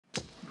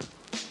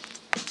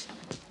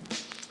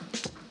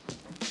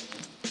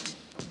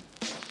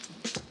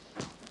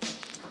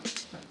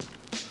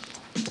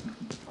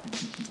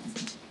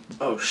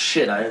Oh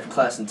shit, I have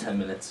class in 10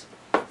 minutes.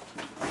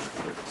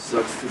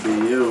 Sucks to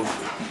be you.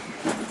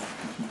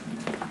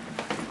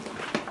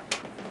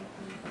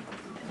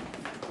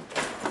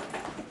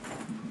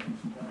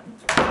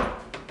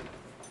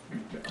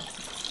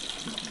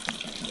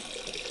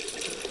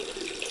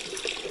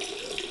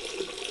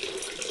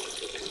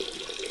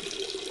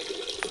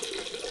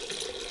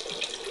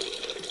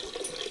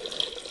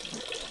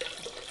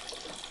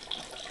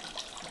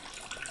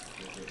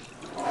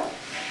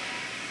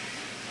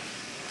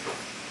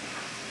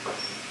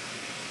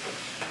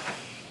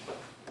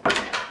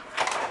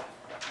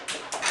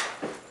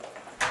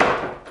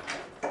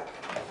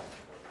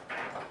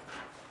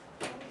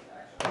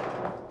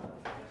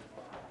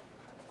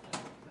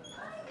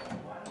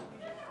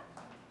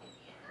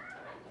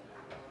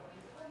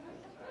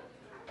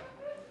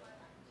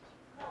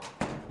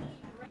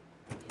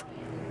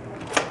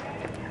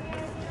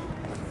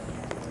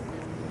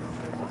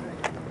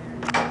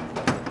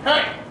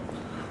 Hey!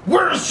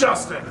 Where's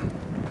Justin?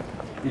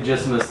 You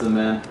just missed him,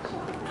 man.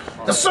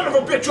 The son of a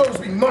bitch owes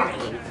me money!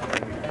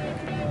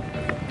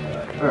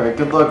 Alright,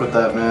 good luck with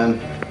that, man.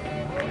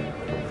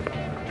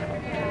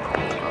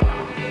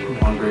 I'm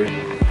hungry.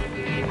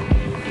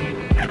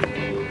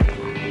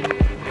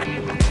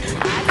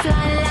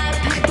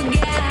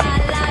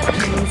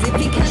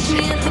 If you catch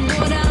me at the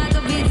border, I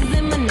got visas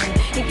in my name.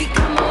 If you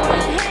come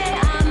around here,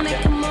 I'll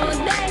make them all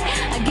day.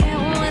 I get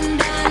one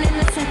down in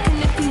a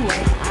second if you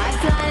wait. I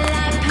fly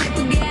like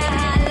people get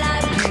high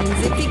like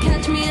planes. If you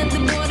catch me at the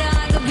border,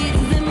 I got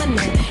visas in my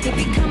name. If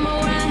you come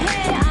around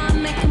here, I'll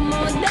make them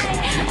all day.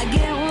 I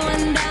get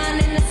one down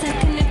in a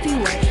second if you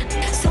wait.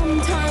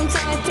 Sometimes I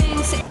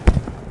think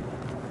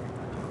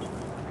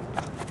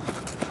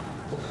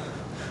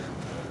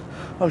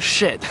Oh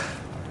shit.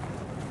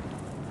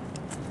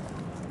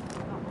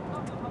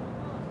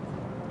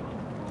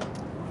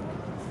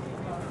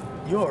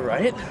 You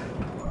alright?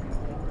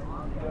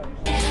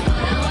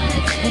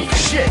 Oh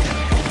shit!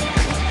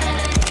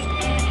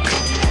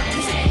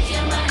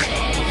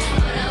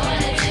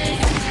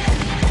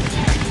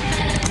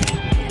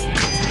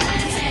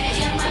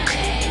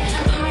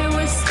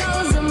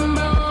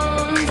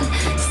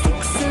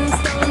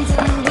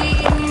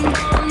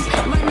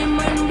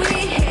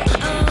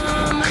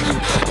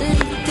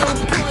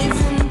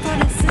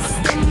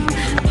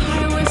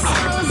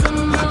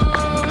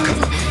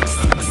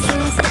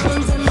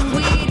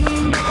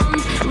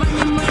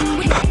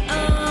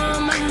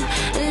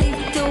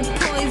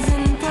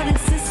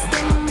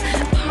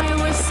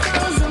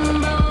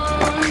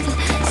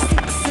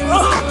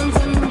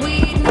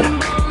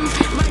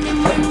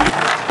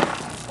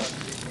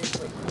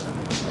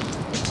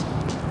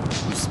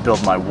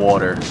 Spilled my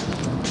water.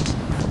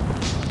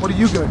 What are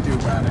you gonna do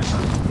about it?